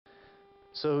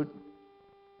So,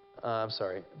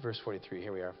 verse 43,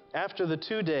 here we are. After the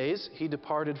 2 days, he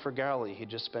departed for Galilee. He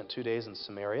just spent 2 days in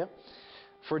Samaria.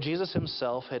 For Jesus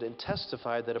himself had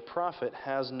testified that a prophet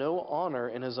has no honor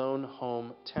in his own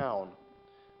hometown.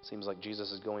 Seems like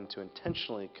Jesus is going to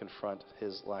intentionally confront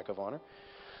his lack of honor.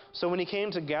 So when he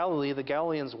came to Galilee, the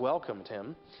Galileans welcomed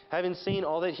him, having seen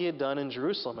all that he had done in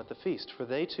Jerusalem at the feast, for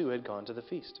they too had gone to the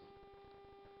feast.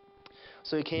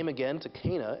 So he came again to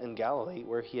Cana in Galilee,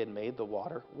 where he had made the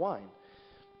water wine.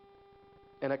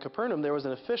 And at Capernaum there was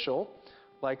an official,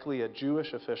 likely a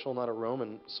Jewish official, not a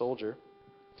Roman soldier,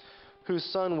 whose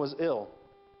son was ill.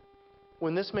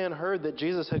 When this man heard that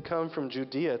Jesus had come from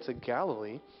Judea to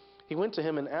Galilee, he went to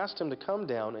him and asked him to come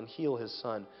down and heal his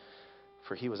son,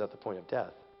 for he was at the point of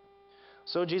death.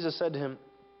 So Jesus said to him,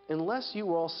 "Unless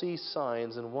you all see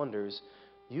signs and wonders,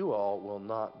 you all will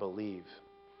not believe."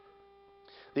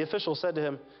 The official said to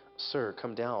him, "Sir,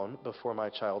 come down before my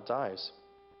child dies."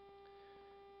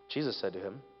 Jesus said to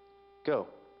him, "Go,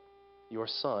 your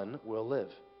son will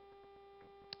live."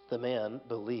 The man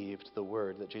believed the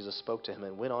word that Jesus spoke to him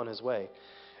and went on his way.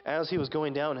 As he was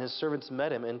going down, his servants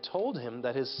met him and told him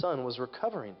that his son was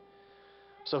recovering.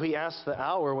 So he asked the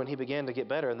hour when he began to get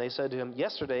better, and they said to him,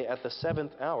 "Yesterday at the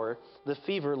 7th hour, the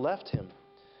fever left him."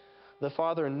 The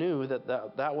father knew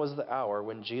that was the hour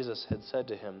when Jesus had said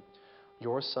to him,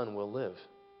 "Your son will live."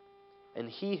 And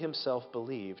he himself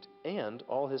believed, and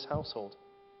all his household.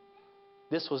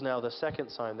 This was now the second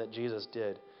sign that Jesus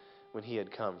did when he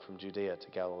had come from Judea to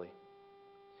Galilee.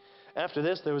 After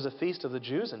this, there was a feast of the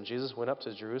Jews, and Jesus went up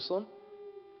to Jerusalem.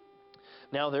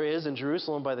 Now there is in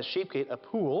Jerusalem by the sheep gate a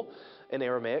pool, in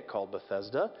Aramaic called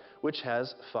Bethesda, which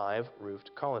has 5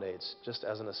 roofed colonnades. Just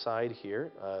as an aside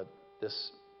here,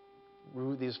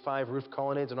 these 5 roofed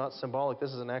colonnades are not symbolic.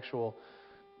 This is an actual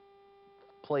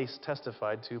place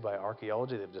testified to by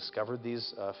archaeology. They've discovered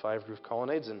these 5 roof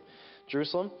colonnades in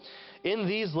Jerusalem. In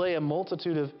these lay a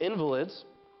multitude of invalids,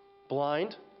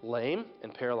 blind, lame,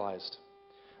 and paralyzed.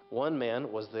 One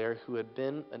man was there who had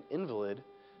been an invalid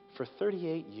for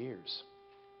 38 years.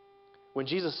 When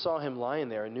Jesus saw him lying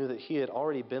there and knew that he had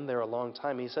already been there a long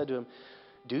time, he said to him,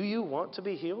 "Do you want to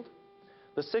be healed?"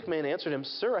 The sick man answered him,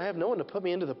 "Sir, I have no one to put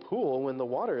me into the pool when the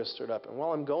water is stirred up, and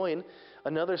while I'm going,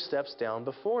 another steps down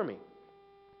before me."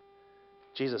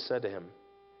 Jesus said to him,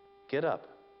 "Get up,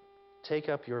 take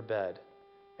up your bed,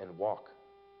 and walk."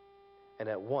 And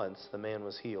at once the man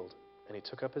was healed, and he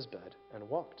took up his bed and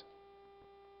walked.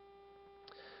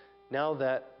 Now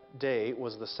that day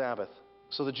was the Sabbath.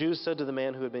 So the Jews said to the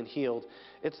man who had been healed,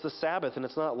 "It's the Sabbath, and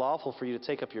it's not lawful for you to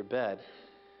take up your bed."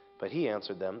 But he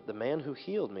answered them, "The man who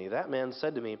healed me, that man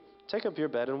said to me, 'Take up your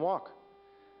bed and walk.'"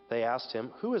 They asked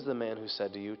him, "Who is the man who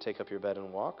said to you, 'Take up your bed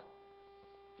and walk'?"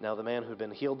 Now the man who had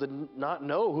been healed did not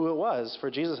know who it was, for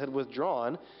Jesus had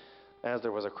withdrawn, as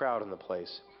there was a crowd in the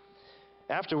place.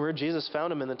 Afterward, Jesus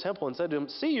found him in the temple and said to him,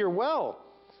 "See, you're well.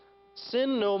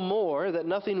 Sin no more, that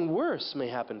nothing worse may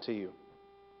happen to you."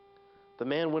 The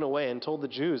man went away and told the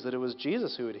Jews that it was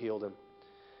Jesus who had healed him.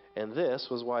 And this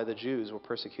was why the Jews were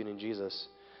persecuting Jesus,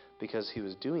 because he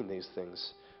was doing these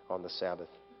things on the Sabbath.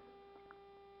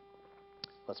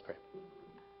 Let's pray.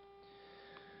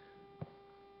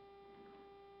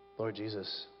 Lord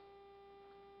Jesus,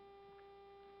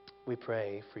 we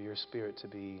pray for your Spirit to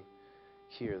be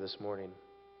here this morning.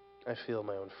 I feel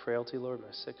my own frailty, Lord,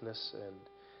 my sickness,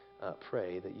 and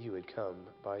pray that you would come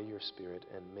by your Spirit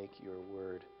and make your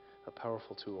word a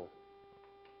powerful tool.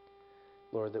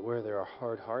 Lord, that where there are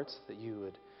hard hearts, that you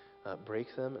would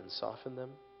break them and soften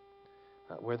them.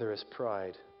 Where there is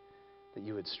pride, that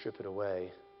you would strip it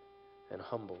away and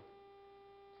humble.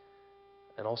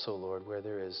 And also, Lord, where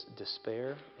there is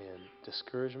despair and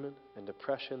discouragement and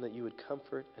depression, that you would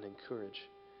comfort and encourage.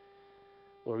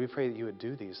 Lord, we pray that you would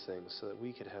do these things so that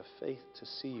we could have faith to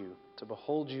see you, to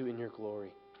behold you in your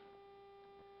glory.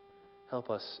 Help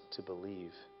us to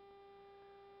believe.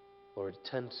 Lord,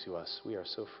 tend to us. We are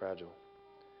so fragile.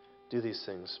 Do these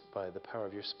things by the power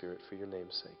of your Spirit for your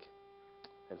name's sake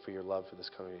and for your love for this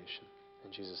congregation.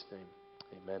 In Jesus' name,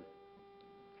 amen.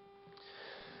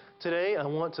 Today, I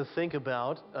want to think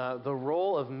about the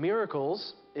role of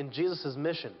miracles in Jesus'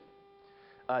 mission.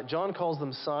 John calls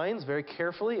them signs very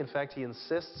carefully. In fact, he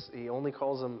insists he only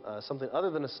calls them something other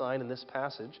than a sign in this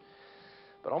passage.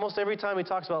 But almost every time he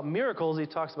talks about miracles, he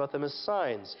talks about them as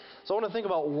signs. So I want to think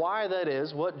about why that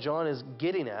is, what John is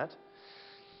getting at.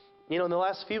 You know, in the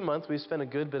last few months, we've spent a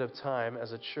good bit of time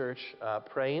as a church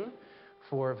praying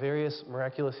for various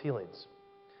miraculous healings.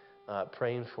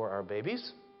 Praying for our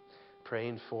babies,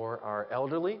 praying for our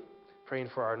elderly, praying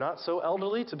for our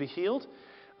not-so-elderly to be healed,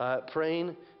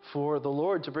 praying for the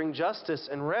Lord to bring justice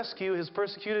and rescue his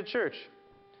persecuted church.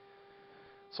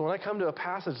 So when I come to a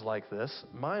passage like this,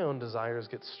 my own desires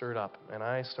get stirred up, and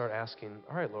I start asking,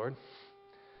 all right, Lord,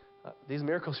 these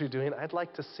miracles you're doing, I'd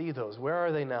like to see those. Where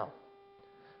are they now?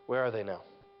 Where are they now?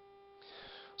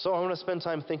 So I want to spend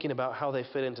time thinking about how they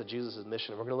fit into Jesus'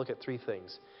 mission. We're going to look at three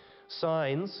things.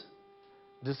 Signs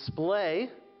display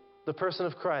the person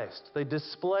of Christ. They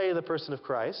display the person of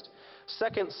Christ.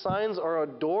 Second, signs are a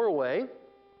doorway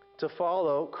to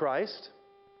follow Christ.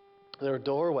 They're a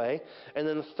doorway. And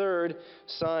then third,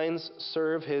 signs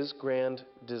serve his grand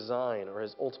design or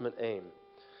his ultimate aim.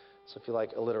 So if you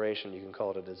like alliteration, you can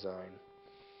call it a design.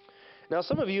 Now,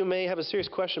 some of you may have a serious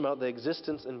question about the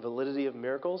existence and validity of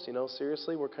miracles. You know,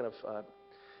 seriously, we're kind of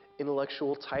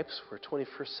intellectual types. We're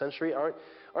 21st century.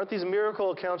 Aren't these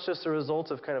miracle accounts just a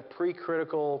result of kind of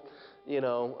pre-critical,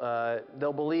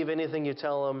 they'll believe anything you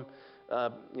tell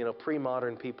them,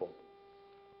 pre-modern people?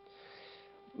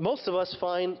 Most of us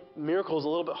find miracles a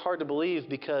little bit hard to believe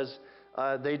because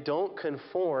they don't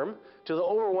conform to the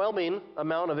overwhelming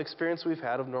amount of experience we've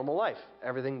had of normal life.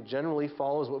 Everything generally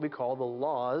follows what we call the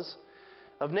laws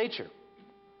of nature.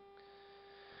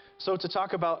 So to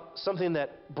talk about something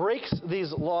that breaks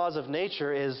these laws of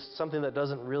nature is something that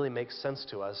doesn't really make sense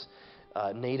to us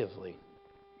natively.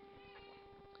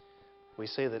 We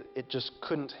say that it just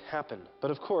couldn't happen.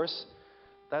 But of course,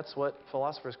 that's what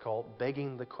philosophers call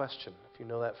begging the question. If you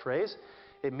know that phrase,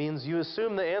 it means you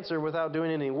assume the answer without doing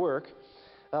any work.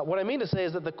 What I mean to say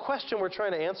is that the question we're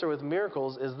trying to answer with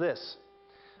miracles is this.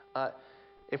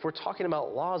 If we're talking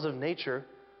about laws of nature,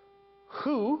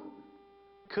 who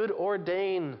could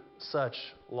ordain such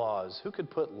laws? Who could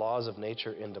put laws of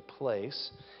nature into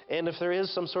place? And if there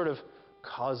is some sort of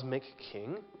cosmic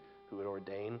king who would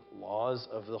ordain laws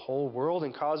of the whole world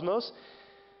and cosmos,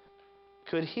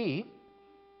 could he,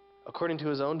 according to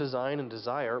his own design and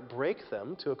desire, break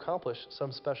them to accomplish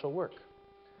some special work?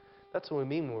 That's what we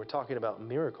mean when we're talking about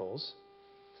miracles.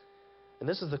 And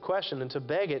this is the question, and to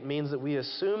beg it means that we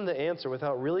assume the answer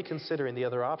without really considering the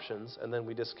other options, and then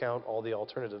we discount all the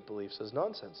alternative beliefs as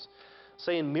nonsense.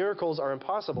 Saying miracles are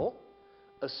impossible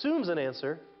assumes an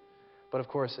answer, but of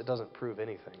course it doesn't prove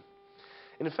anything.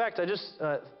 And in fact,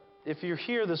 if you're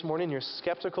here this morning and you're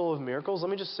skeptical of miracles, let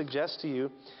me just suggest to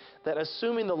you that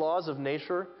assuming the laws of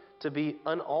nature to be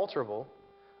unalterable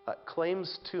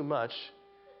claims too much,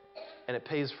 and it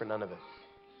pays for none of it.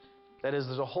 That is,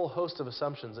 there's a whole host of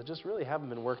assumptions that just really haven't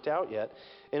been worked out yet.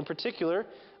 In particular,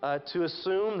 to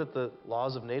assume that the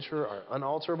laws of nature are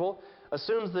unalterable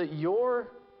assumes that your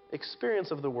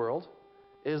experience of the world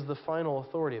is the final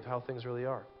authority of how things really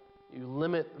are. You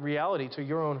limit reality to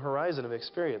your own horizon of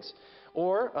experience.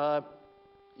 Or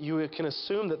you can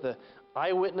assume that the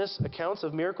eyewitness accounts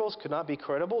of miracles could not be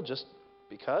credible just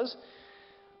because.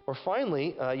 Or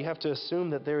finally, you have to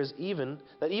assume that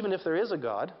even if there is a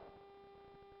God,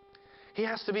 he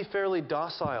has to be fairly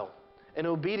docile and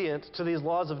obedient to these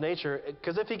laws of nature,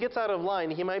 because if he gets out of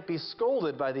line, he might be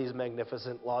scolded by these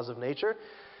magnificent laws of nature.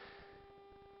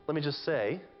 Let me just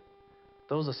say,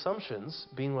 those assumptions,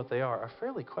 being what they are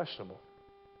fairly questionable.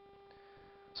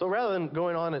 So rather than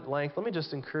going on at length, let me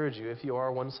just encourage you, if you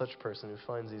are one such person who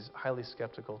finds these highly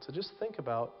skeptical, to just think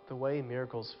about the way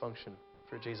miracles function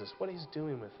for Jesus, what he's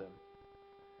doing with them.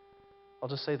 I'll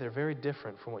just say they're very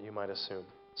different from what you might assume.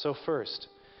 So first,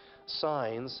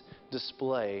 signs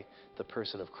display the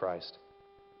person of Christ.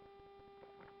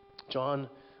 John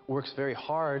works very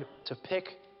hard to pick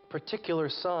particular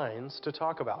signs to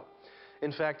talk about.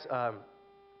 In fact,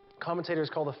 commentators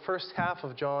call the first half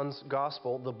of John's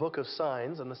gospel the book of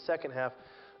signs, and the second half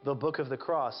the book of the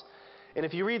cross. And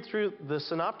if you read through the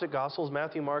synoptic gospels,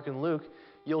 Matthew, Mark, and Luke,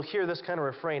 you'll hear this kind of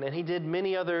refrain. And he did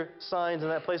many other signs in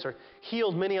that place, or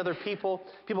healed many other people.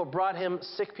 People brought him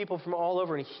sick people from all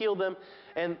over, and he healed them.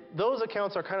 And those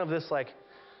accounts are kind of this like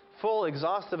full,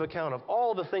 exhaustive account of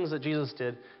all the things that Jesus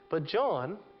did. But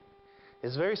John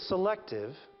is very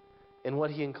selective in what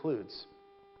he includes.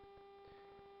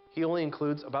 He only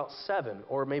includes about 7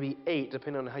 or maybe 8,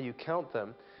 depending on how you count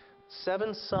them,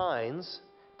 7 signs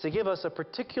to give us a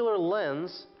particular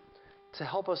lens to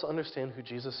help us understand who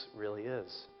Jesus really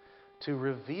is, to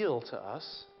reveal to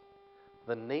us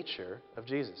the nature of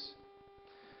Jesus.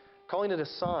 Calling it a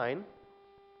sign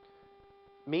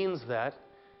means that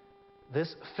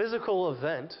this physical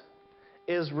event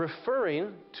is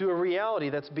referring to a reality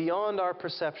that's beyond our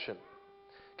perception.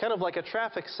 Kind of like a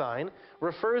traffic sign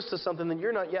refers to something that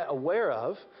you're not yet aware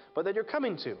of, but that you're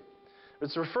coming to.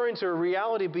 It's referring to a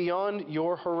reality beyond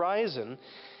your horizon.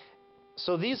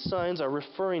 So these signs are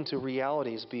referring to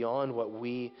realities beyond what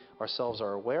we ourselves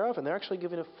are aware of, and they're actually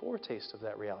giving a foretaste of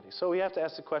that reality. So we have to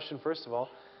ask the question, first of all,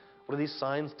 what do these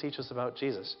signs teach us about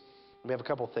Jesus? We have a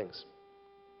couple things.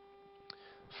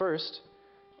 First,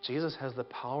 Jesus has the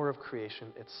power of creation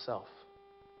itself.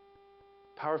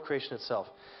 Power of creation itself.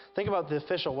 Think about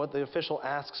what the official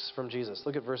asks from Jesus.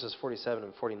 Look at verses 47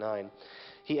 and 49.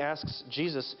 He asks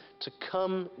Jesus to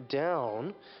come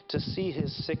down to see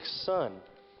his sick son.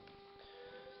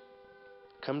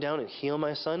 Come down and heal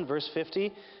my son. Verse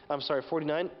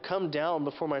 49. Come down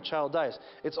before my child dies.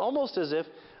 It's almost as if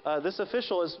this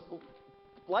official has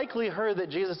likely heard that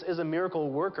Jesus is a miracle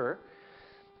worker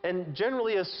and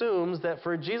generally assumes that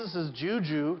for Jesus'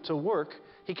 juju to work,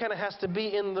 he kind of has to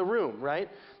be in the room, right?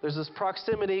 There's this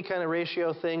proximity kind of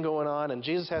ratio thing going on, and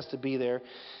Jesus has to be there.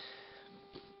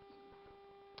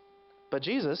 But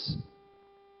Jesus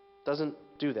doesn't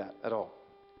do that at all.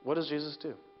 What does Jesus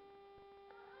do?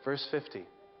 Verse 50.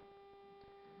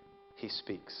 He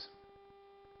speaks.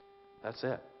 That's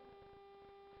it.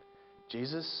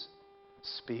 Jesus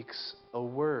speaks a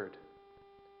word,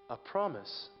 a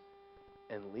promise,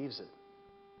 and leaves it.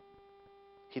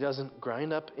 He doesn't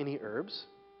grind up any herbs.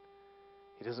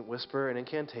 He doesn't whisper an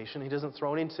incantation. He doesn't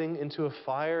throw anything into a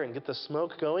fire and get the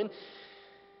smoke going.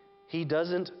 He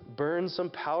doesn't burn some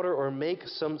powder or make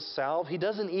some salve. He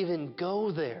doesn't even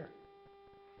go there.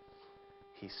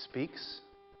 He speaks,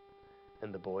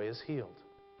 and the boy is healed.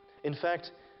 In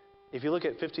fact, if you look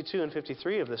at 52 and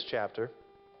 53 of this chapter,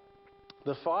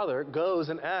 the father goes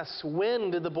and asks,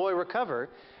 when did the boy recover?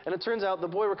 And it turns out the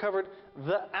boy recovered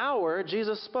the hour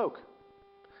Jesus spoke.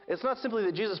 It's not simply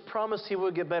that Jesus promised he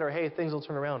would get better, hey, things will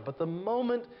turn around. But the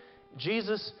moment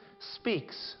Jesus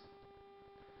speaks,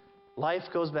 life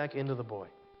goes back into the boy.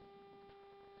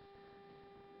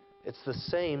 It's the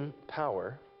same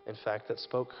power, in fact, that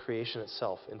spoke creation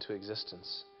itself into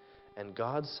existence. And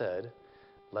God said,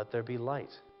 let there be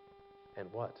light.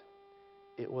 And what?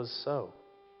 It was so.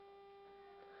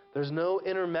 There's no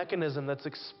inner mechanism that's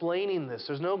explaining this.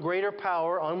 There's no greater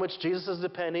power on which Jesus is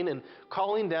depending and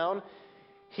calling down.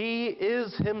 He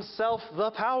is himself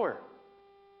the power.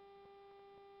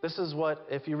 This is what,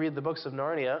 if you read the books of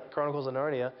Narnia, Chronicles of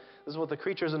Narnia, this is what the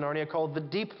creatures of Narnia called the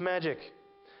deep magic.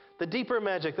 The deeper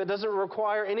magic that doesn't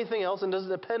require anything else and doesn't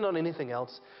depend on anything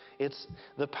else. It's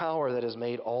the power that has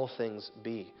made all things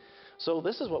be. So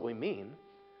this is what we mean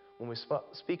when we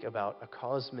speak about a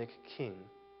cosmic king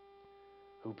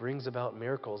who brings about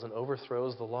miracles and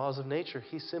overthrows the laws of nature.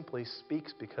 He simply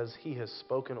speaks because he has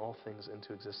spoken all things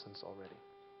into existence already.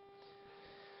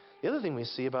 The other thing we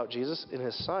see about Jesus in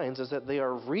his signs is that they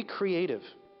are recreative.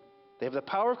 They have the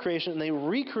power of creation and they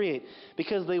recreate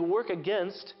because they work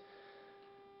against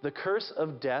the curse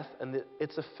of death and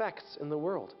its effects in the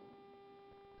world.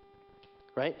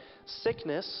 Right?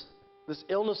 Sickness, this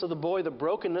illness of the boy, the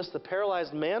brokenness, the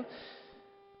paralyzed man,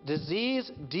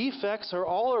 disease, defects are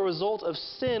all a result of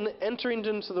sin entering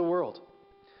into the world.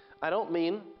 I don't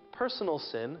mean personal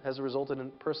sin has resulted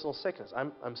in personal sickness.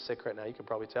 I'm sick right now, you can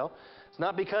probably tell. It's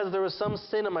not because there was some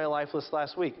sin in my life this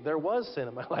last week. There was sin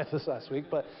in my life this last week,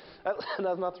 but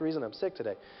that's not the reason I'm sick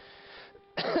today.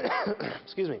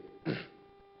 Excuse me.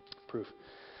 Proof.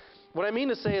 What I mean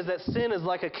to say is that sin is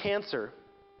like a cancer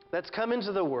that's come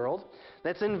into the world,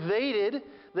 that's invaded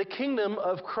the kingdom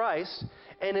of Christ,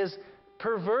 and is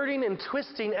perverting and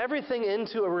twisting everything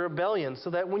into a rebellion so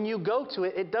that when you go to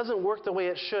it, it doesn't work the way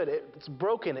it should. It's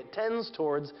broken. It tends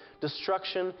towards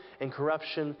destruction and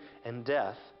corruption and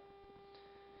death.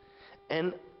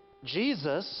 And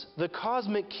Jesus, the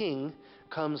cosmic king,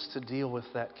 comes to deal with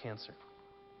that cancer.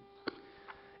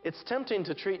 It's tempting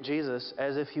to treat Jesus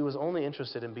as if he was only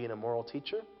interested in being a moral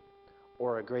teacher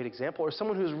or a great example or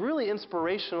someone who's really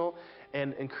inspirational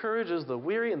and encourages the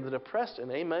weary and the depressed. And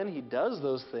amen, he does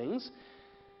those things.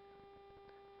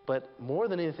 But more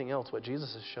than anything else, what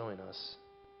Jesus is showing us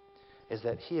is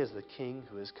that he is the king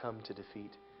who has come to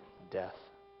defeat death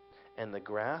and the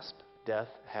grasp death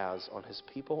has on his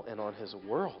people and on his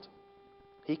world.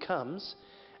 He comes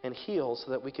and heals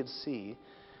so that we could see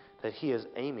that he is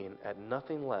aiming at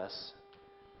nothing less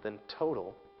than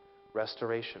total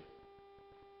restoration.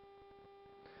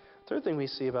 Third thing we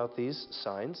see about these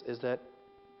signs is that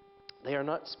they are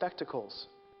not spectacles.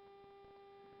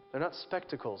 They're not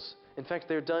spectacles. In fact,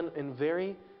 they're done in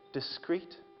very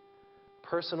discreet,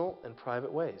 personal, and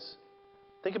private ways.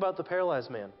 Think about the paralyzed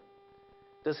man.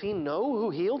 Does he know who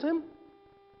healed him?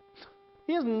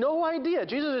 He has no idea.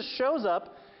 Jesus just shows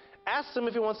up, asks him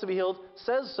if he wants to be healed,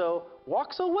 says so,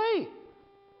 walks away.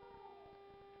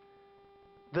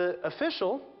 The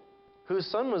official whose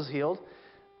son was healed,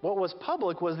 what was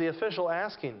public was the official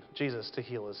asking Jesus to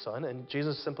heal his son, and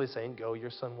Jesus simply saying, go,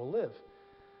 your son will live.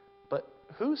 But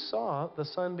who saw the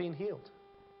son being healed?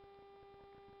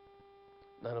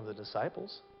 None of the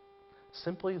disciples.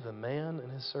 Simply the man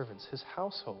and his servants, his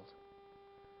household.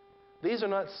 These are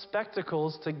not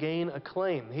spectacles to gain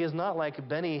acclaim. He is not like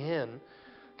Benny Hinn,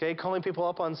 okay, calling people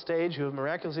up on stage who have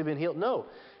miraculously been healed. No,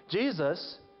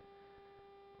 Jesus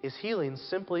is healing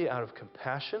simply out of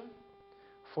compassion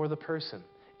for the person,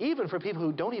 even for people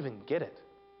who don't even get it.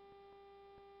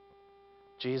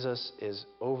 Jesus is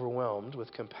overwhelmed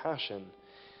with compassion,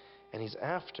 and he's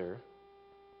after,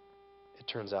 it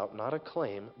turns out, not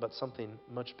acclaim, but something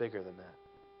much bigger than that.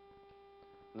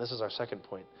 And this is our second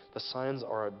point. The signs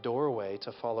are a doorway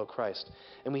to follow Christ.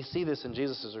 And we see this in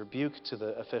Jesus' rebuke to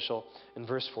the official in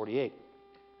verse 48.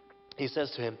 He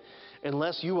says to him,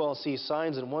 "Unless you all see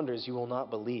signs and wonders, you will not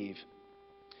believe."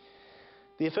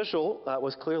 The official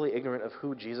was clearly ignorant of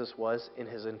who Jesus was in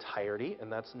his entirety, and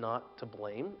that's not to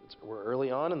blame. We're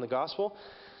early on in the gospel.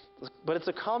 But it's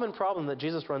a common problem that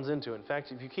Jesus runs into. In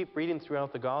fact, if you keep reading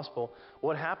throughout the gospel,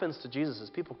 what happens to Jesus is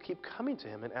people keep coming to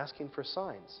him and asking for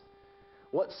signs.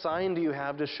 What sign do you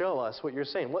have to show us what you're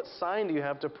saying? What sign do you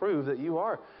have to prove that you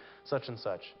are such and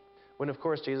such? When, of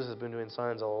course, Jesus has been doing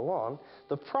signs all along.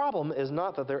 The problem is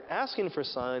not that they're asking for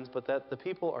signs, but that the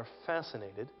people are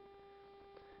fascinated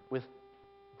with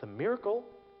the miracle,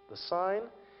 the sign,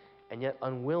 and yet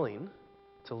unwilling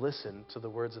to listen to the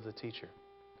words of the teacher.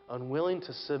 Unwilling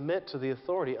to submit to the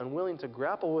authority, unwilling to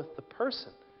grapple with the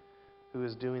person who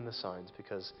is doing the signs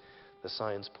because the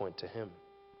signs point to him.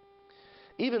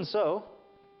 Even so,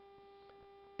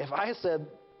 if I said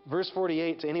verse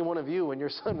 48 to any one of you when your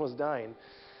son was dying,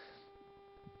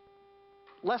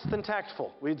 less than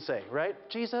tactful, we'd say, right?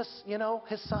 Jesus,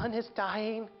 his son is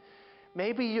dying.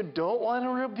 Maybe you don't want to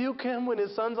rebuke him when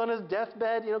his son's on his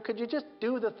deathbed. Could you just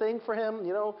do the thing for him,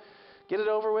 get it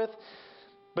over with?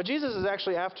 But Jesus is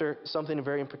actually after something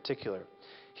very in particular.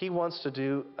 He wants to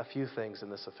do a few things in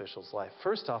this official's life.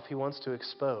 First off, he wants to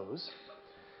expose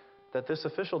that this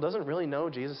official doesn't really know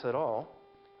Jesus at all,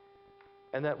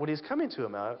 and that what he's coming to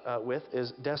him with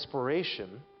is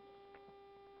desperation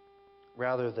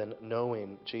rather than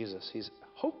knowing Jesus. He's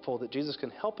hopeful that Jesus can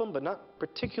help him, but not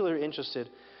particularly interested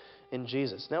in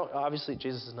Jesus. Now, obviously,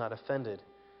 Jesus is not offended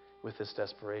with this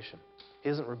desperation. He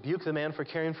doesn't rebuke the man for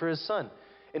caring for his son.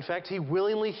 In fact, he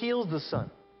willingly heals the son.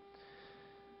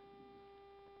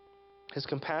 His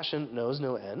compassion knows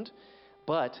no end,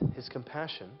 but his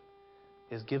compassion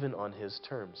is given on his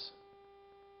terms.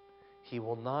 He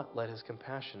will not let his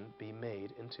compassion be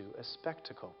made into a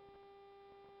spectacle.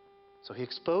 So he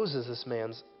exposes this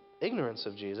man's ignorance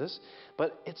of Jesus,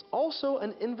 but it's also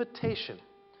an invitation.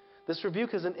 This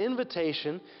rebuke is an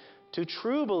invitation to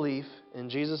true belief in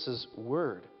Jesus'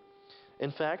 word.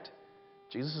 In fact,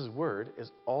 Jesus' word is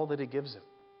all that he gives him.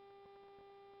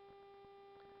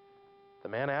 The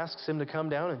man asks him to come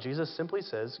down, and Jesus simply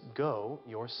says, "Go,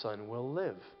 your son will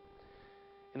live."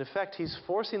 In effect, he's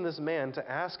forcing this man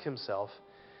to ask himself,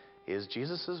 is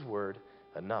Jesus' word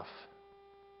enough?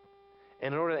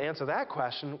 And in order to answer that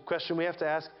question, we have to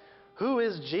ask, who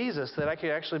is Jesus that I can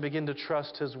actually begin to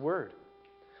trust his word?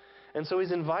 And so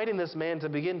he's inviting this man to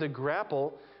begin to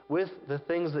grapple with the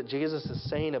things that Jesus is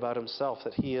saying about himself,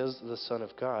 that he is the Son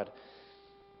of God.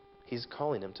 He's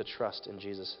calling him to trust in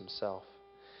Jesus himself.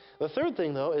 The third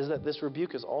thing, though, is that this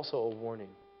rebuke is also a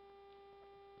warning.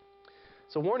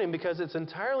 It's a warning because it's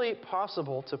entirely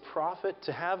possible to profit,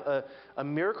 to have a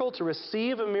miracle, to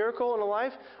receive a miracle in a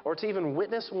life, or to even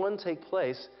witness one take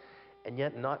place, and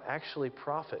yet not actually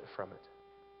profit from it.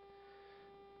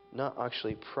 Not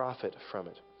actually profit from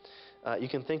it. You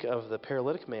can think of the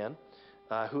paralytic man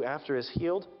who, after is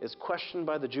healed, is questioned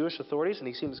by the Jewish authorities, and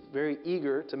he seems very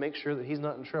eager to make sure that he's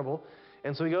not in trouble.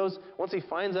 And so he goes, once he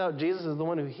finds out Jesus is the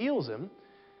one who heals him,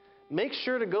 make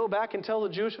sure to go back and tell the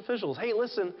Jewish officials, hey,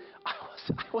 listen,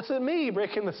 it wasn't me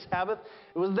breaking the Sabbath.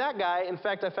 It was that guy. In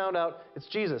fact, I found out it's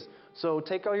Jesus. So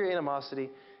take all your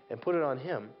animosity and put it on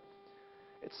him.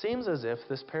 It seems as if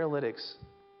this paralytic's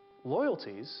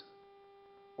loyalties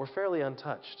were fairly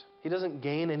untouched. He doesn't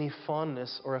gain any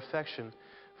fondness or affection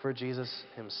for Jesus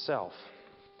himself.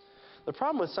 The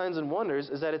problem with signs and wonders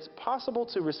is that it's possible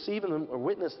to receive them or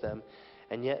witness them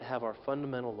and yet have our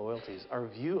fundamental loyalties, our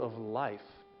view of life,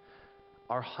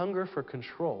 our hunger for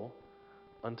control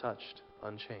untouched,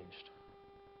 unchanged.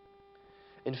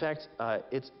 In fact,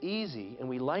 it's easy, and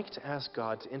we like to ask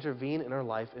God to intervene in our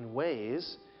life in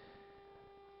ways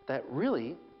that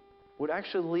really would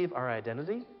actually leave our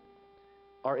identity,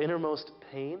 our innermost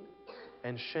pain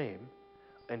and shame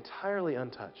entirely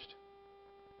untouched.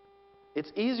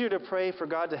 It's easier to pray for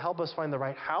God to help us find the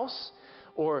right house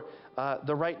or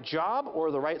the right job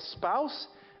or the right spouse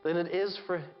than it is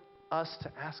for us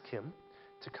to ask him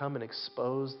to come and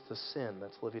expose the sin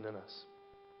that's living in us.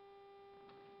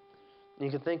 You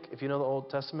can think, if you know the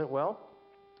Old Testament well,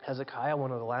 Hezekiah,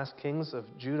 one of the last kings of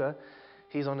Judah,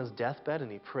 he's on his deathbed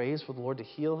and he prays for the Lord to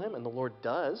heal him, and the Lord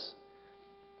does.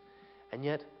 And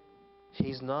yet,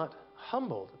 he's not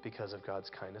humbled because of God's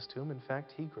kindness to him. In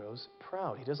fact, he grows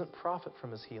proud. He doesn't profit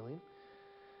from his healing,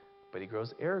 but he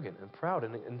grows arrogant and proud,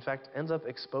 and in fact ends up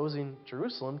exposing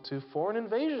Jerusalem to foreign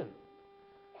invasion.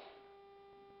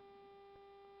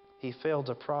 He failed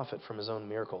to profit from his own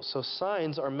miracles. So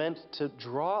signs are meant to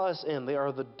draw us in. They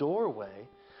are the doorway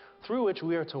through which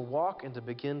we are to walk and to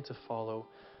begin to follow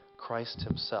Christ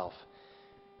himself.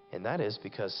 And that is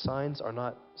because signs are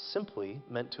not simply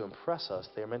meant to impress us.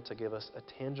 They are meant to give us a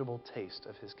tangible taste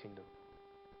of his kingdom.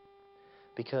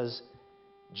 Because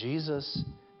Jesus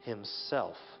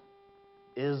himself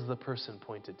is the person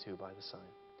pointed to by the sign.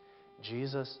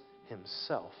 Jesus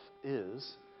himself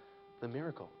is the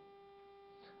miracle.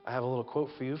 I have a little quote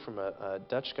for you from a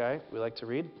Dutch guy we like to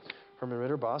read, Herman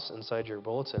Ritterboss, inside your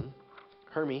bulletin.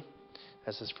 Hermie,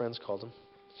 as his friends called him.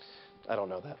 I don't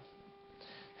know that.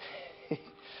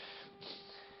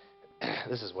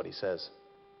 This is what he says.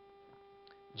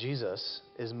 Jesus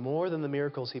is more than the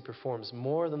miracles he performs,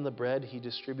 more than the bread he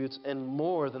distributes, and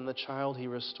more than the child he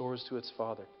restores to its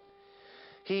father.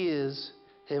 He is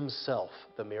himself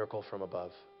the miracle from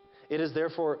above. It is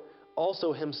therefore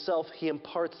also himself he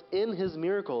imparts in his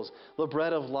miracles, the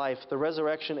bread of life, the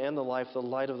resurrection and the life, the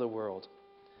light of the world.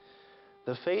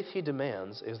 The faith he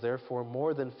demands is therefore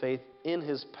more than faith in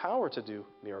his power to do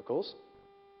miracles.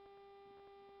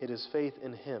 It is faith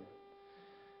in him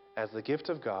as the gift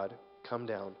of God come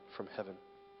down from heaven.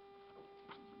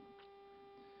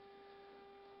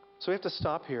 So we have to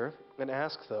stop here and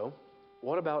ask, though,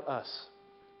 what about us?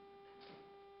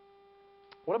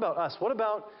 What about us? What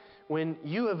about when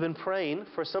you have been praying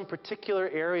for some particular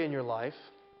area in your life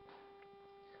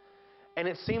and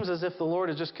it seems as if the Lord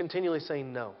is just continually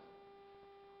saying no?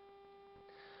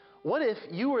 What if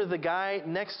you were the guy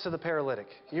next to the paralytic?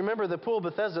 You remember the pool of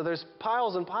Bethesda, there's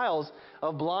piles and piles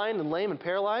of blind and lame and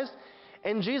paralyzed,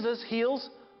 and Jesus heals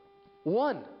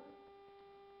one.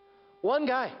 One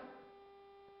guy.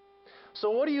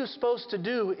 So what are you supposed to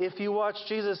do if you watch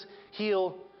Jesus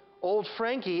heal old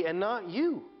Frankie and not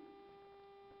you?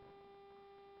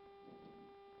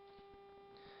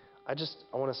 I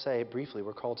want to say briefly,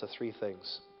 we're called to three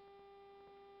things.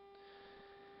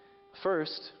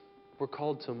 First, we're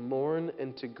called to mourn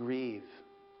and to grieve.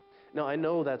 Now, I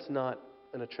know that's not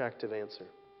an attractive answer.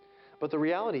 But the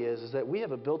reality is that we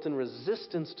have a built-in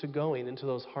resistance to going into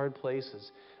those hard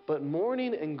places. But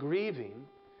mourning and grieving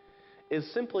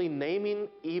is simply naming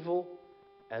evil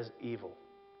as evil.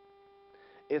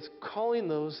 It's calling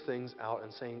those things out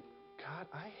and saying, God,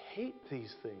 I hate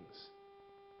these things.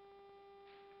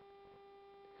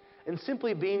 And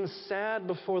simply being sad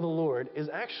before the Lord is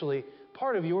actually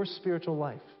part of your spiritual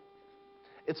life.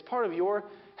 It's part of your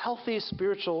healthy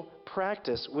spiritual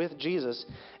practice with Jesus.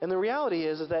 And the reality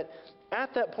is that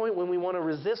at that point when we want to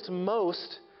resist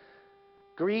most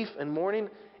grief and mourning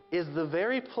is the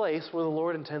very place where the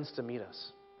Lord intends to meet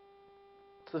us.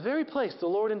 It's the very place the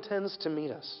Lord intends to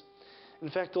meet us. In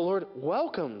fact, the Lord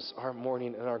welcomes our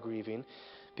mourning and our grieving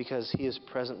because he is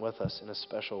present with us in a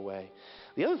special way.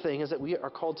 The other thing is that we are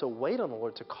called to wait on the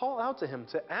Lord, to call out to him,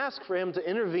 to ask for him to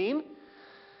intervene,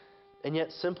 and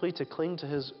yet simply to cling to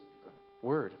his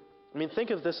word. I mean, think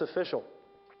of this official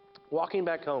walking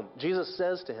back home. Jesus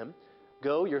says to him,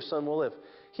 "Go, your son will live."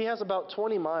 He has about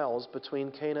 20 miles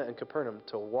between Cana and Capernaum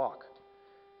to walk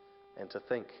and to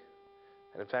think.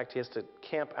 And in fact, he has to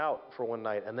camp out for one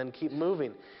night and then keep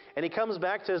moving. And he comes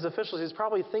back to his officials. He's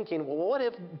probably thinking, well, what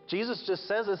if Jesus just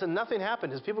says this and nothing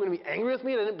happened? Is people going to be angry with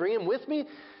me? I didn't bring him with me?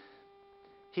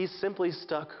 He's simply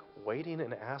stuck waiting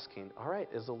and asking, all right,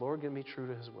 is the Lord going to be true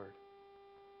to his word?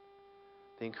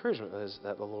 The encouragement is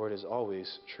that the Lord is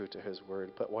always true to his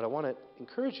word. But what I want to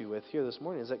encourage you with here this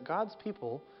morning is that God's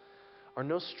people are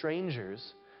no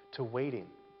strangers to waiting.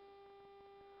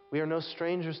 We are no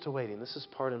strangers to waiting. This is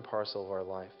part and parcel of our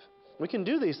life. We can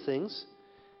do these things,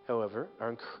 however, our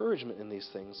encouragement in these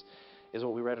things is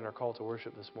what we read in our call to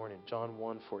worship this morning, John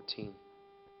 1:14.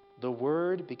 The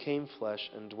Word became flesh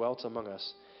and dwelt among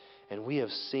us, and we have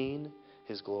seen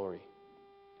his glory.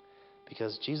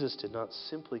 Because Jesus did not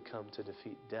simply come to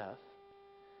defeat death,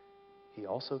 he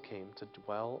also came to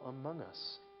dwell among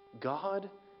us. God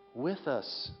with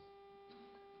us.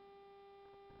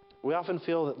 We often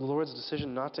feel that the Lord's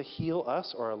decision not to heal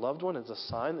us or our loved one is a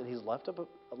sign that he's left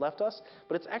us,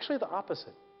 but it's actually the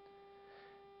opposite.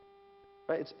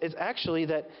 Right? It's actually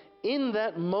that in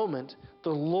that moment,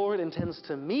 the Lord intends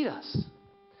to meet us.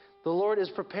 The Lord is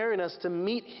preparing us to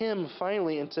meet him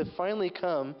finally and to finally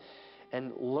come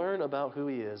and learn about who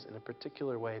he is in a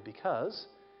particular way because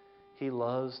He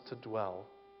loves to dwell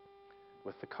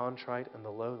with the contrite and the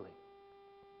lowly.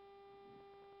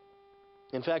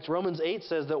 In fact, Romans 8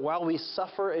 says that while we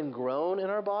suffer and groan in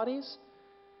our bodies,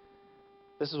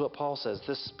 this is what Paul says,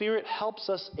 the Spirit helps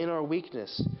us in our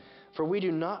weakness, for we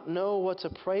do not know what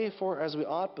to pray for as we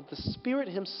ought, but the Spirit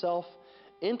Himself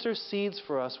intercedes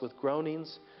for us with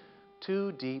groanings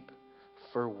too deep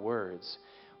for words.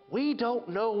 We don't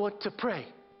know what to pray.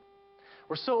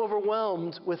 We're so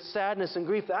overwhelmed with sadness and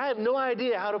grief that I have no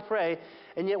idea how to pray.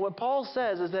 And yet what Paul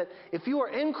says is that if you are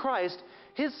in Christ,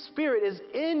 His Spirit is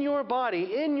in your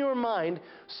body, in your mind,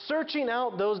 searching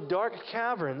out those dark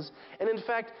caverns, and in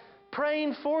fact,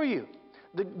 praying for you.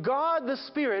 God the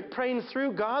Spirit praying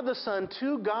through God the Son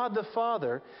to God the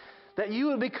Father, that you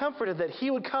would be comforted, that He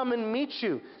would come and meet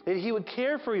you, that He would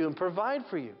care for you and provide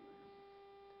for you.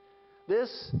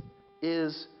 This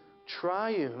is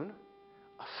triune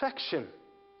affection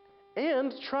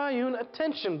and triune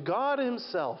attention. God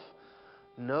Himself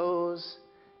knows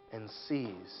and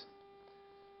sees.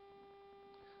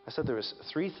 I said there was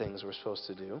 3 things we're supposed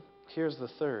to do. Here's the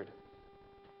third.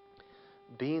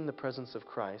 Be in the presence of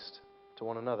Christ to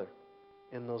one another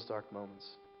in those dark moments.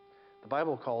 The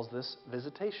Bible calls this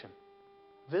visitation.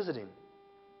 Visiting.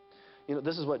 You know,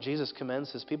 this is what Jesus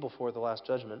commends His people for at the Last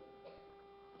Judgment.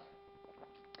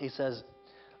 He says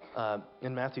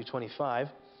in Matthew 25,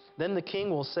 "Then the king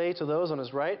will say to those on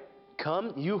his right,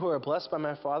 'Come, you who are blessed by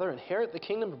my Father, inherit the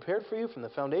kingdom prepared for you from the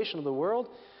foundation of the world.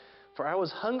 For I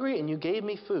was hungry, and you gave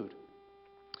me food.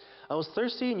 I was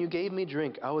thirsty, and you gave me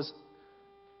drink. I was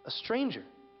a stranger,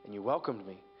 and you welcomed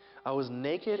me. I was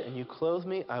naked, and you clothed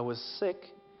me. I was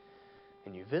sick,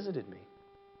 and you visited me.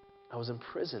 I was in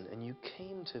prison, and you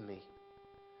came to me.'"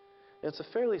 It's a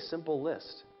fairly simple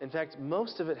list. In fact,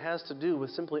 most of it has to do with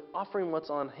simply offering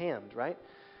what's on hand, right?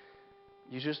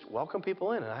 You just welcome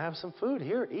people in. And I have some food.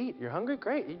 Here, eat. You're hungry?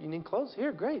 Great. You need clothes?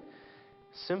 Here, great.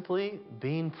 Simply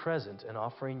being present and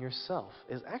offering yourself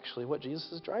is actually what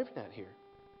Jesus is driving at here.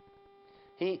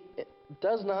 He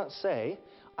does not say,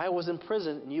 "I was in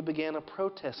prison and you began a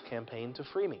protest campaign to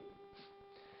free me."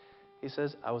 He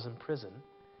says, "I was in prison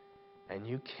and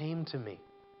you came to me."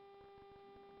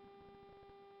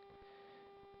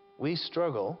 We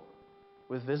struggle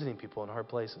with visiting people in hard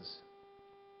places.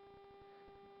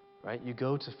 Right? You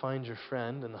go to find your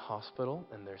friend in the hospital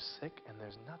and they're sick and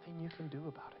there's nothing you can do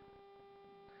about it.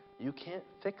 You can't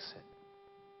fix it.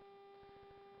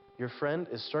 Your friend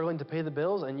is struggling to pay the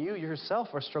bills and you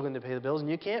yourself are struggling to pay the bills and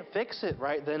you can't fix it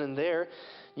right then and there.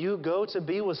 You go to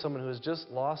be with someone who has just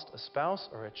lost a spouse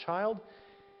or a child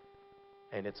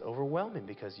and it's overwhelming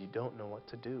because you don't know what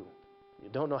to do. You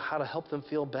don't know how to help them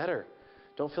feel better.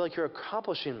 Don't feel like you're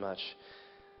accomplishing much.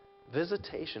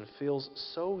 Visitation feels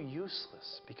so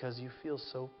useless because you feel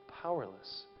so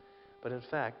powerless. But in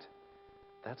fact,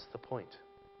 that's the point.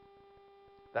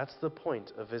 That's the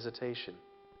point of visitation.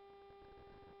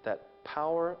 That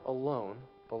power alone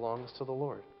belongs to the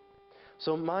Lord.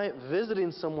 So my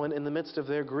visiting someone in the midst of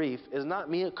their grief is not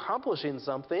me accomplishing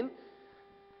something.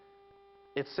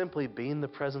 It's simply being in the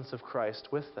presence of Christ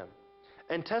with them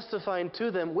and testifying to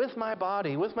them with my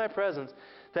body, with my presence,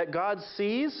 that God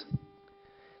sees,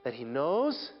 that He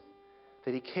knows,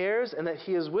 that He cares, and that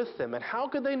He is with them. And how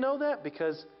could they know that?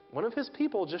 Because one of His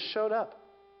people just showed up.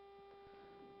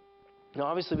 Now,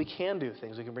 obviously, we can do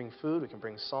things. We can bring food, we can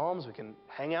bring psalms, we can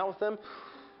hang out with them.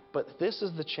 But this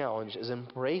is the challenge, is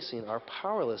embracing our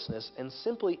powerlessness and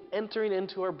simply entering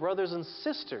into our brothers and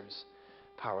sisters'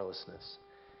 powerlessness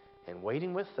and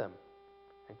waiting with them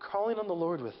and calling on the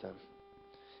Lord with them.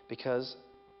 Because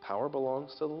power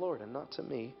belongs to the Lord and not to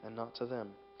me and not to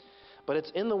them. But it's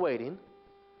in the waiting,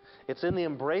 it's in the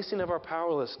embracing of our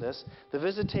powerlessness, the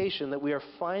visitation, that we are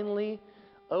finally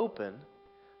open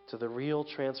to the real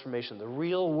transformation, the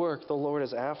real work the Lord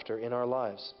is after in our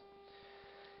lives.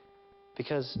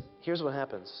 Because here's what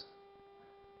happens.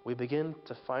 We begin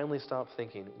to finally stop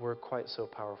thinking we're quite so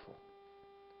powerful,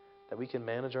 that we can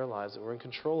manage our lives, that we're in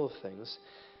control of things.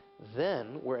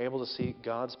 Then we're able to see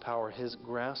God's power, His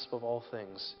grasp of all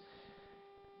things,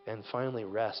 and finally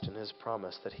rest in His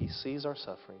promise that He sees our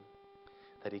suffering,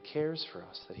 that He cares for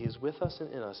us, that He is with us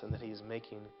and in us, and that He is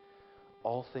making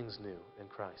all things new in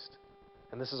Christ.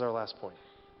 And this is our last point.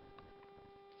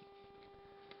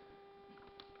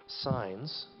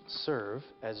 Signs serve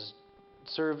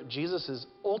Jesus'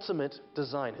 ultimate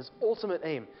design, His ultimate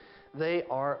aim. They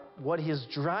are what He is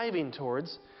driving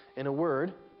towards, in a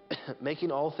word,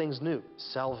 making all things new,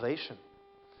 salvation.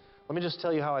 Let me just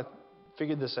tell you how I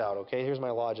figured this out, okay? Here's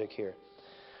my logic here.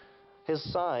 His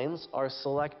signs are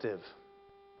selective.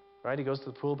 Right? He goes to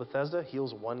the pool of Bethesda,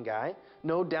 heals one guy.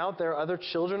 No doubt there are other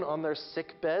children on their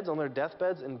sick beds, on their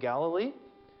deathbeds in Galilee.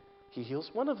 He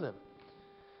heals one of them.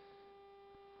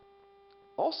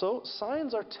 Also,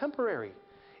 signs are temporary.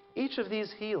 Each of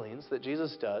these healings that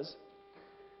Jesus does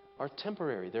are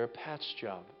temporary. They're a patch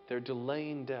job. They're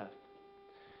delaying death.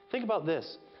 Think about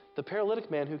this. The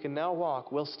paralytic man who can now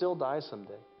walk will still die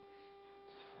someday.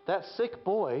 That sick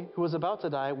boy who was about to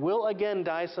die will again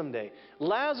die someday.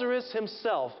 Lazarus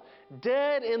himself,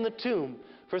 dead in the tomb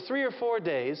for 3 or 4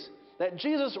 days, that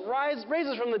Jesus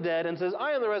raises from the dead and says,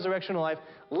 I am the resurrection and life.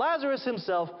 Lazarus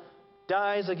himself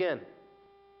dies again.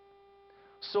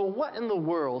 So what in the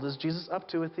world is Jesus up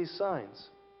to with these signs?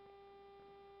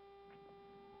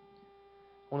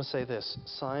 I want to say this.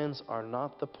 Signs are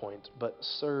not the point, but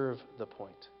serve the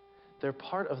point. They're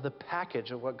part of the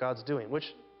package of what God's doing, which,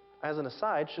 as an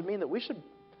aside, should mean that we should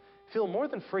feel more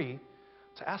than free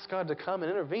to ask God to come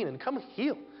and intervene and come and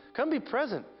heal. Come be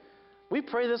present. We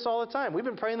pray this all the time. We've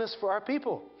been praying this for our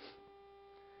people.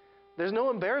 There's no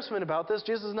embarrassment about this.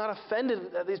 Jesus is not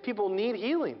offended that these people need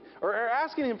healing or are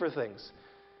asking him for things.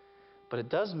 But it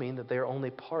does mean that they are only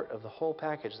part of the whole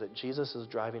package, that Jesus is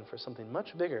driving for something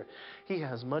much bigger. He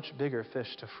has much bigger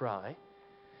fish to fry.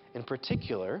 In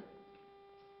particular,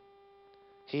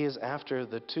 he is after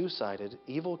the two-sided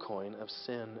evil coin of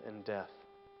sin and death.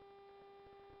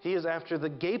 He is after the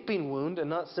gaping wound and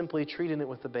not simply treating it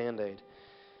with a Band-Aid.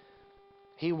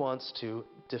 He wants to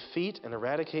defeat and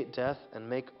eradicate death and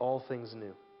make all things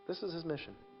new. This is his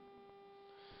mission.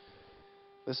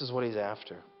 This is what he's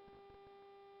after.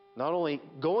 Not only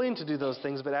going to do those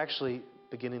things, but actually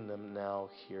beginning them now,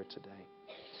 here, today.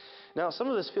 Now, some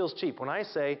of this feels cheap. When I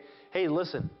say, hey,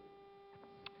 listen,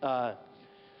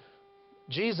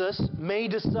 Jesus may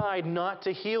decide not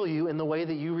to heal you in the way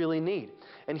that you really need.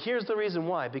 And here's the reason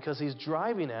why. Because he's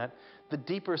driving at the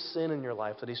deeper sin in your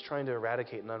life that he's trying to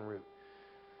eradicate and unroot.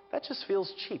 That just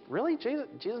feels cheap. Really? Jesus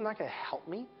is not going to help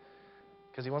me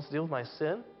because he wants to deal with my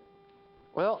sin?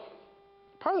 Well,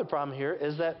 part of the problem here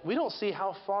is that we don't see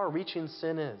how far-reaching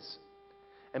sin is.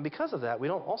 And because of that, we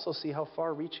don't also see how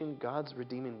far-reaching God's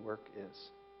redeeming work is.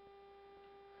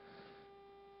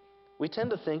 We tend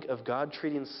to think of God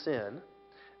treating sin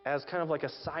as kind of like a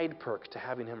side perk to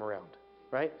having him around,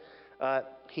 right?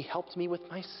 He helped me with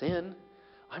my sin.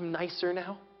 I'm nicer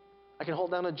now. I can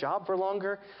hold down a job for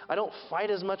longer. I don't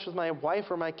fight as much with my wife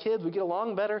or my kids. We get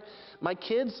along better. My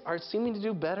kids are seeming to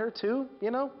do better too,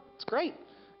 It's great.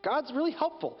 God's really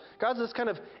helpful. God's this kind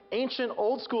of ancient,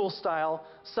 old-school style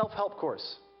self-help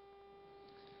course.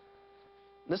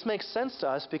 This makes sense to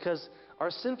us because our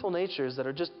sinful natures that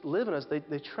are just live in us,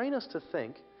 they train us to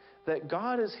think that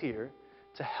God is here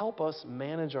to help us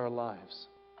manage our lives.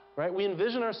 Right? We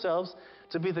envision ourselves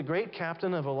to be the great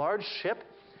captain of a large ship,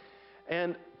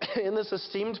 and in this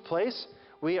esteemed place,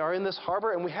 we are in this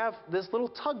harbor, and we have this little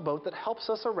tugboat that helps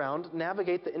us around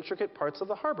navigate the intricate parts of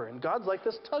the harbor. And God's like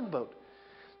this tugboat.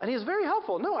 And he's very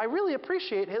helpful. No, I really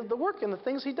appreciate the work and the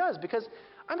things he does because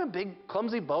I'm a big,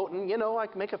 clumsy boat, and, I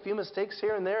can make a few mistakes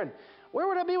here and there, and where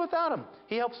would I be without him?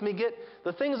 He helps me get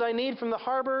the things I need from the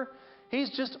harbor. He's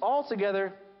just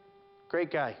altogether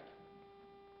great guy.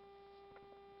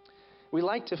 We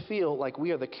like to feel like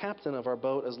we are the captain of our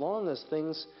boat as long as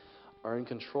things are in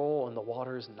control and the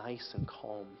water is nice and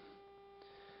calm.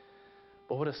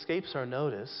 But what escapes our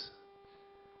notice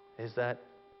is that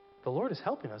the Lord is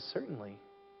helping us, certainly,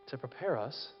 to prepare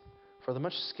us for the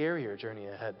much scarier journey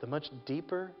ahead, the much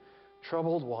deeper,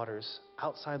 troubled waters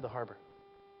outside the harbor.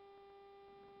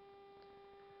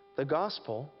 The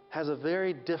gospel has a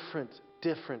very different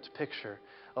picture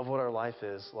of what our life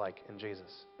is like in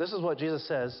Jesus. This is what Jesus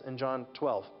says in John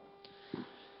 12.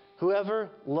 Whoever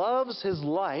loves his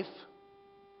life,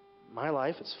 my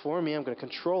life, it's for me, I'm going to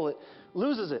control it,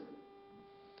 loses it.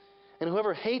 And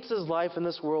whoever hates his life in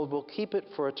this world will keep it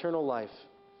for eternal life.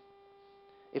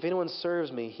 If anyone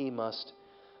serves me, he must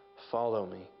follow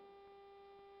me.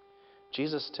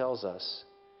 Jesus tells us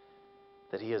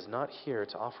that he is not here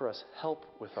to offer us help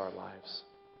with our lives.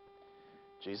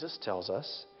 Jesus tells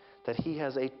us that he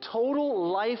has a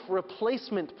total life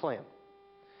replacement plan.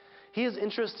 He is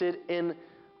interested in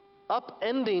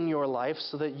upending your life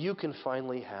so that you can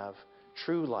finally have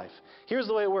true life. Here's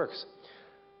the way it works.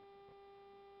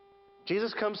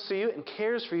 Jesus comes to you and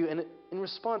cares for you, and in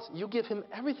response, you give him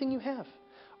everything you have.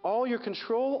 All your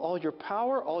control, all your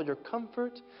power, all your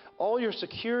comfort, all your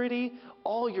security,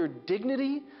 all your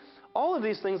dignity, all of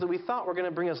these things that we thought were going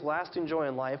to bring us lasting joy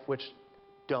in life, which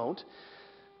don't.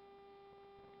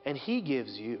 And he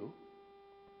gives you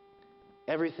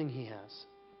everything he has.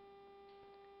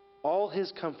 All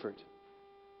his comfort.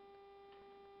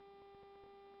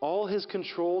 all his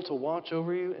control to watch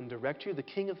over you and direct you, the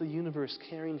King of the universe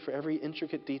caring for every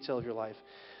intricate detail of your life,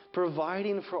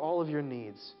 providing for all of your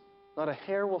needs. Not a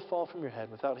hair will fall from your head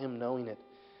without him knowing it.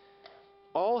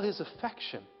 All his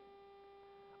affection,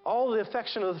 all the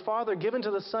affection of the Father given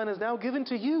to the Son is now given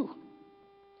to you.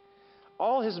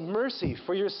 All his mercy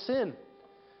for your sin.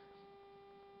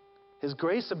 His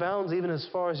grace abounds even as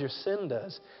far as your sin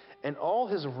does. And all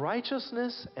his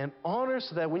righteousness and honor,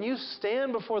 so that when you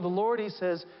stand before the Lord, he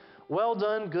says, "Well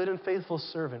done, good and faithful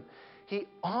servant." He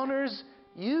honors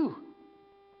you.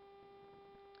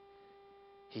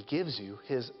 He gives you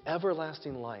his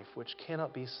everlasting life, which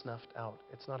cannot be snuffed out.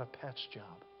 It's not a patch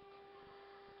job.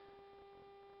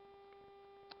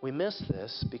 We miss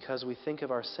this because we think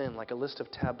of our sin like a list of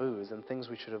taboos and things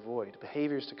we should avoid,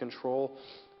 behaviors to control,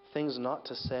 things not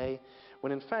to say,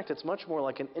 when in fact it's much more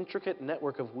like an intricate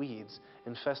network of weeds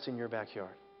infesting your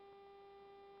backyard.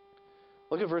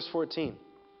 Look at verse 14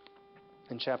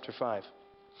 in chapter 5.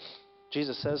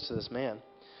 Jesus says to this man,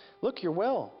 "Look, you're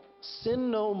well.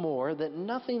 Sin no more, that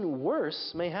nothing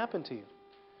worse may happen to you."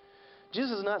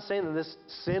 Jesus is not saying that this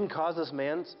sin caused this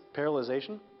man's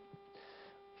paralyzation.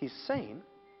 He's saying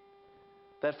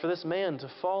that for this man to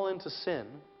fall into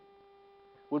sin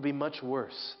would be much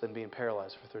worse than being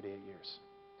paralyzed for 38 years.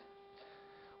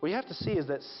 What you have to see is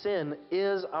that sin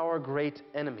is our great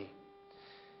enemy.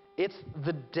 It's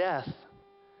the death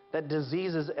that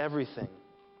diseases everything.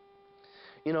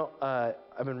 You know,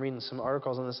 I've been reading some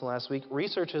articles on this last week.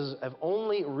 Researchers have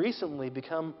only recently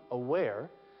become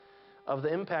aware of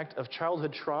the impact of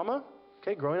childhood trauma,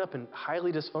 growing up in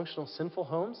highly dysfunctional, sinful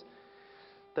homes,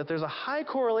 that there's a high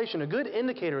correlation, a good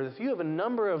indicator that if you have a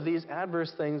number of these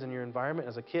adverse things in your environment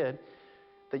as a kid,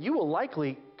 that you will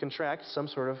likely contract some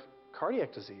sort of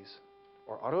cardiac disease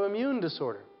or autoimmune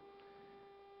disorder.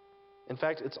 In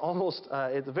fact, it's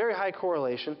a very high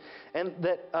correlation, and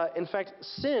that, in fact,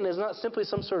 sin is not simply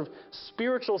some sort of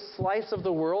spiritual slice of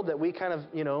the world that we kind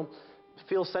of,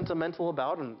 feel sentimental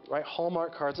about and write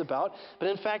Hallmark cards about, but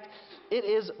in fact, it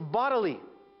is bodily.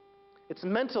 It's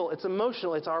mental, it's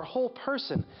emotional, it's our whole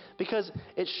person, because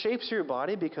it shapes your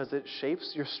body, because it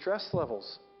shapes your stress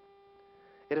levels.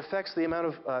 It affects the amount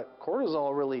of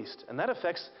cortisol released, and that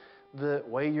affects the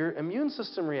way your immune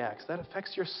system reacts. That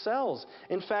affects your cells.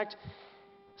 In fact,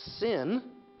 sin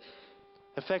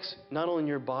affects not only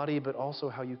your body, but also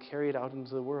how you carry it out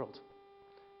into the world.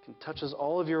 It touches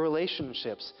all of your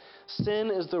relationships.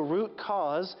 Sin is the root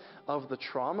cause of the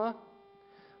trauma,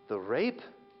 the rape,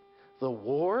 the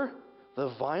war, the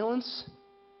violence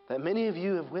that many of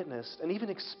you have witnessed and even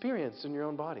experienced in your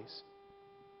own bodies.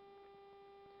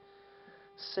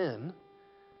 Sin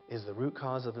is the root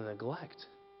cause of the neglect,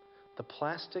 the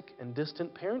plastic and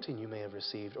distant parenting you may have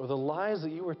received, or the lies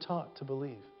that you were taught to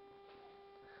believe.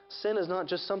 Sin is not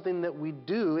just something that we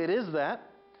do, it is that.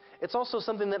 It's also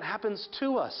something that happens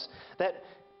to us, that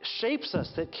shapes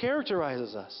us, that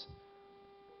characterizes us.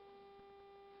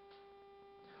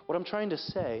 What I'm trying to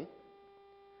say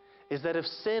is that if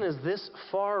sin is this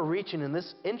far-reaching and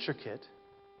this intricate,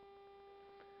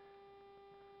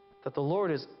 that the Lord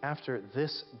is after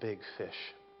this big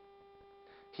fish.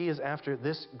 He is after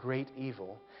this great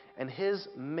evil, and his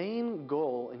main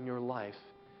goal in your life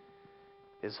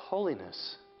is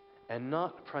holiness and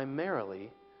not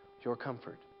primarily your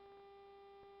comfort.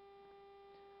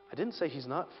 I didn't say he's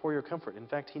not for your comfort. In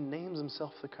fact, he names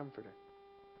himself the Comforter.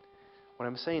 What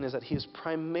I'm saying is that he is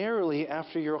primarily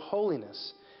after your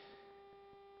holiness.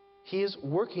 He is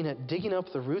working at digging up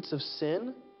the roots of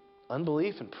sin,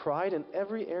 unbelief, and pride in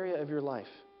every area of your life.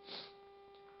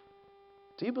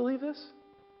 Do you believe this?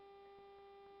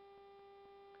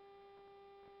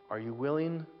 Are you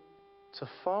willing to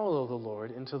follow the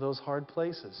Lord into those hard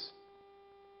places?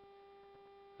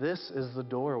 This is the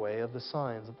doorway of the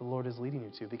signs that the Lord is leading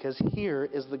you to, because here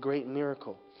is the great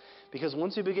miracle. Because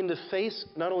once you begin to face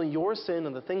not only your sin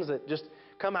and the things that just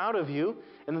come out of you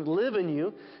and live in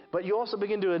you, but you also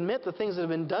begin to admit the things that have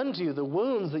been done to you, the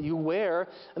wounds that you wear,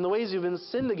 and the ways you've been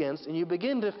sinned against, and you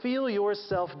begin to feel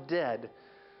yourself dead.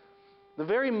 The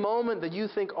very moment that you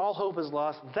think all hope is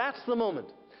lost, that's the moment.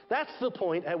 That's the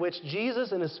point at which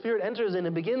Jesus and his Spirit enters in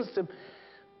and begins to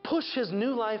push his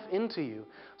new life into you,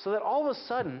 so that all of a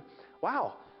sudden,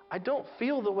 wow, I don't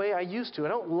feel the way I used to. I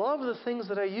don't love the things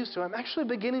that I used to. I'm actually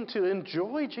beginning to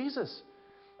enjoy Jesus.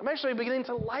 I'm actually beginning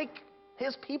to like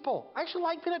his people. I actually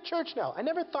like being at church now. I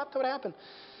never thought that would happen.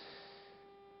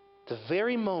 The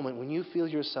very moment when you feel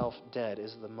yourself dead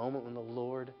is the moment when the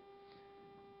Lord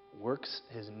works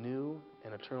his new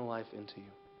and eternal life into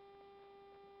you.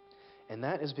 And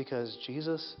that is because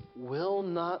Jesus will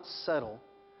not settle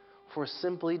for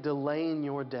simply delaying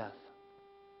your death.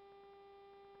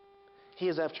 He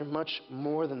is after much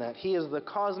more than that. He is the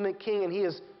cosmic king, and he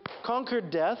has conquered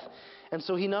death. And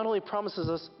so he not only promises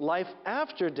us life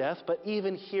after death, but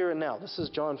even here and now. This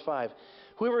is John 5.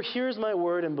 Whoever hears my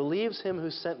word and believes him who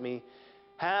sent me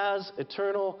has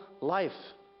eternal life.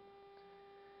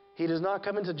 He does not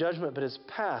come into judgment, but has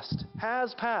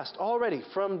passed already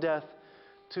from death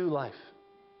to life.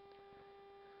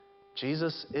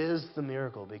 Jesus is the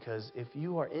miracle, because if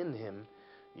you are in him,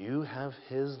 you have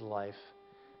his life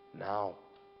now.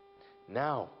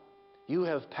 Now, you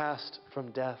have passed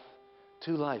from death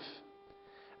to life.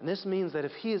 And this means that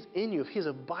if he is in you, if he is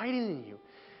abiding in you,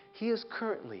 he is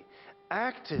currently,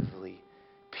 actively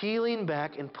peeling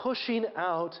back and pushing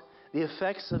out the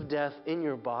effects of death in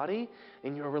your body,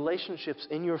 in your relationships,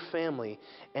 in your family,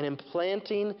 and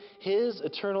implanting his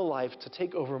eternal life to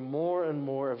take over more and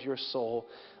more of your soul,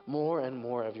 more and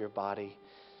more of your body.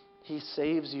 He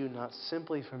saves you not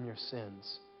simply from your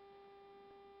sins.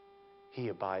 He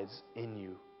abides in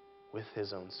you with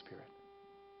his own Spirit.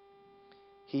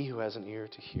 He who has an ear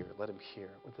to hear, let him hear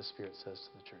what the Spirit says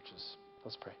to the churches.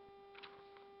 Let's pray.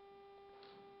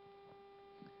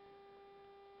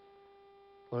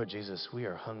 Lord Jesus, we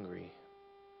are hungry.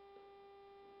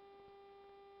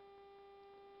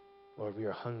 Lord, we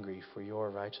are hungry for your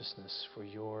righteousness, for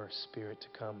your Spirit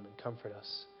to come and comfort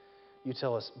us. You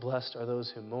tell us, blessed are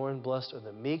those who mourn, blessed are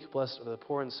the meek, blessed are the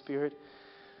poor in spirit,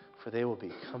 for they will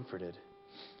be comforted,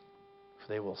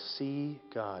 for they will see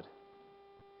God.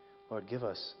 Lord, give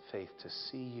us faith to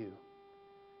see you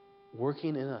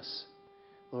working in us.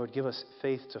 Lord, give us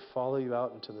faith to follow you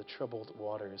out into the troubled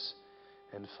waters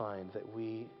and find that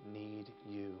we need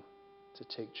you to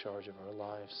take charge of our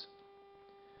lives.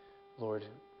 Lord,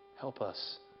 help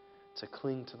us to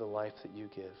cling to the life that you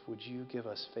give. Would you give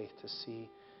us faith to see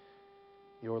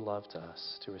your love to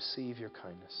us, to receive your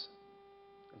kindness,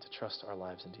 and to trust our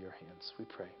lives into your hands? We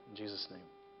pray in Jesus' name.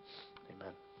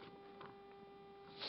 Amen.